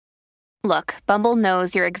Look, Bumble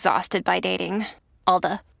knows you're exhausted by dating. All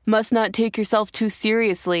the must not take yourself too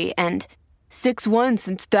seriously and 6'1"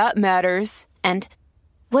 since that matters. And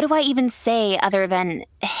what do I even say other than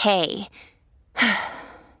hey?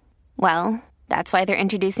 Well, that's why they're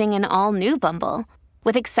introducing an all-new Bumble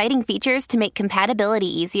with exciting features to make compatibility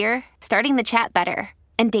easier, starting the chat better,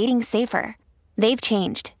 and dating safer. They've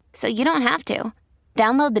changed, so you don't have to.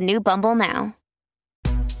 Download the new Bumble now.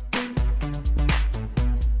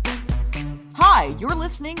 Hi, you're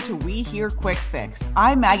listening to We Hear Quick Fix.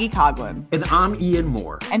 I'm Maggie Coughlin. And I'm Ian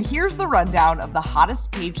Moore. And here's the rundown of the hottest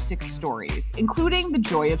Page Six stories, including the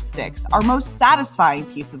Joy of Six, our most satisfying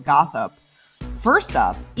piece of gossip. First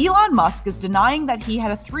up, Elon Musk is denying that he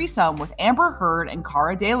had a threesome with Amber Heard and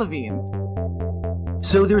Cara Delevingne.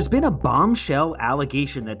 So there's been a bombshell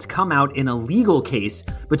allegation that's come out in a legal case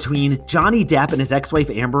between Johnny Depp and his ex-wife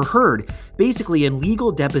Amber Heard. Basically, in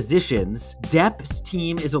legal depositions, Depp's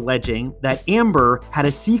team is alleging that Amber had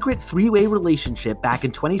a secret three-way relationship back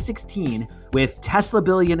in 2016 with Tesla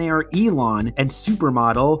billionaire Elon and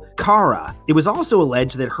supermodel Cara. It was also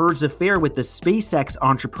alleged that Heard's affair with the SpaceX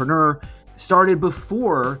entrepreneur started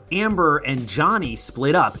before Amber and Johnny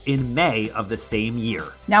split up in May of the same year.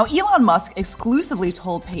 Now, Elon Musk exclusively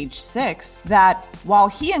told Page Six that while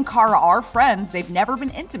he and Cara are friends, they've never been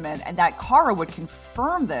intimate, and that Cara would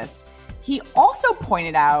confirm this. He also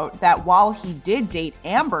pointed out that while he did date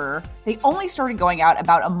Amber, they only started going out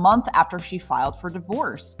about a month after she filed for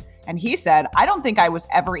divorce. And he said, I don't think I was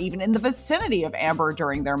ever even in the vicinity of Amber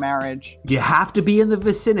during their marriage. You have to be in the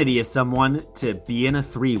vicinity of someone to be in a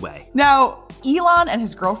three-way. Now, Elon and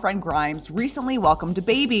his girlfriend Grimes recently welcomed a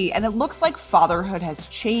baby, and it looks like fatherhood has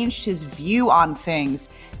changed his view on things.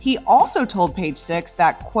 He also told Page Six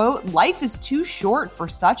that, quote, life is too short for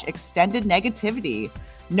such extended negativity.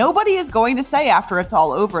 Nobody is going to say after it's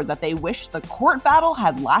all over that they wish the court battle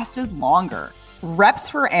had lasted longer. Reps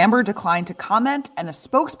for Amber declined to comment, and a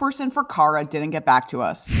spokesperson for Cara didn't get back to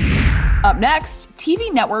us. Up next,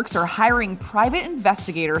 TV networks are hiring private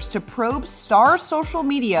investigators to probe Star's social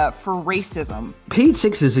media for racism. Page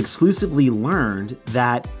Six has exclusively learned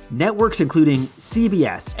that networks including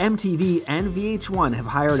CBS, MTV, and VH1 have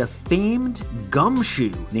hired a famed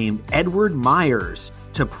gumshoe named Edward Myers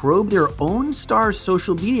to probe their own Star's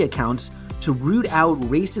social media accounts to root out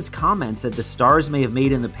racist comments that the stars may have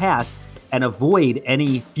made in the past and avoid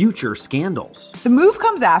any future scandals. The move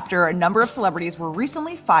comes after a number of celebrities were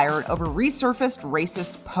recently fired over resurfaced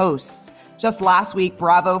racist posts. Just last week,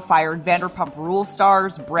 Bravo fired Vanderpump Rules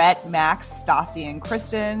stars Brett, Max, Stassi, and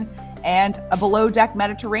Kristen, and a Below Deck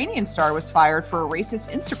Mediterranean star was fired for a racist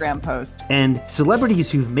Instagram post. And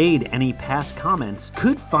celebrities who've made any past comments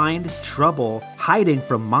could find trouble hiding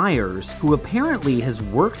from Myers, who apparently has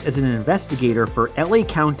worked as an investigator for LA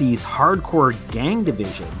County's Hardcore Gang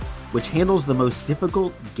Division, which handles the most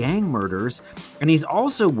difficult gang murders, and he's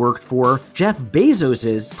also worked for Jeff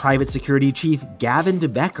Bezos' private security chief, Gavin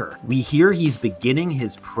DeBecker. We hear he's beginning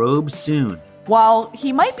his probe soon. While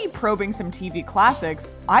he might be probing some TV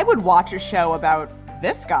classics, I would watch a show about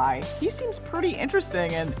this guy. He seems pretty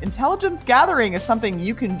interesting, and intelligence gathering is something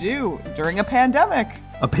you can do during a pandemic.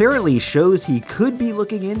 Apparently, shows he could be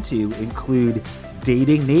looking into include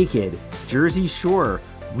Dating Naked, Jersey Shore,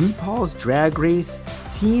 RuPaul's Drag Race,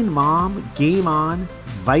 Teen Mom, Game On,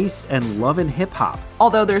 Vice, and Love and Hip Hop.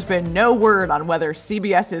 Although there's been no word on whether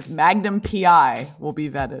CBS's Magnum PI will be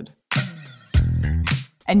vetted.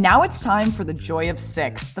 And now it's time for the Joy of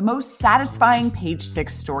Six, the most satisfying Page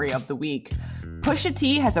Six story of the week. Pusha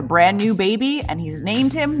T has a brand new baby, and he's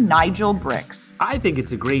named him Nigel Bricks. I think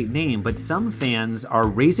it's a great name, but some fans are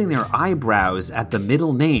raising their eyebrows at the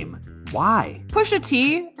middle name. Why? Pusha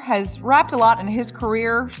T has rapped a lot in his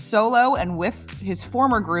career, solo and with his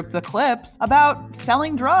former group, The Clips, about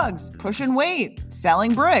selling drugs, pushing weight,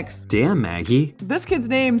 selling bricks. Damn, Maggie. This kid's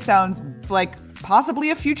name sounds like possibly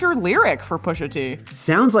a future lyric for Pusha T.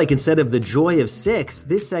 Sounds like instead of the Joy of Six,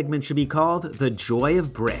 this segment should be called The Joy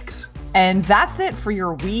of Bricks. And that's it for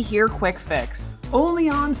your We Hear Quick Fix. Only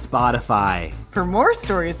on Spotify. For more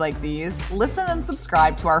stories like these, listen and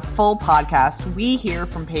subscribe to our full podcast, We Hear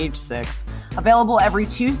from Page Six, available every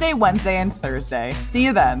Tuesday, Wednesday, and Thursday. See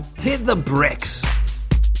you then. Hit the bricks.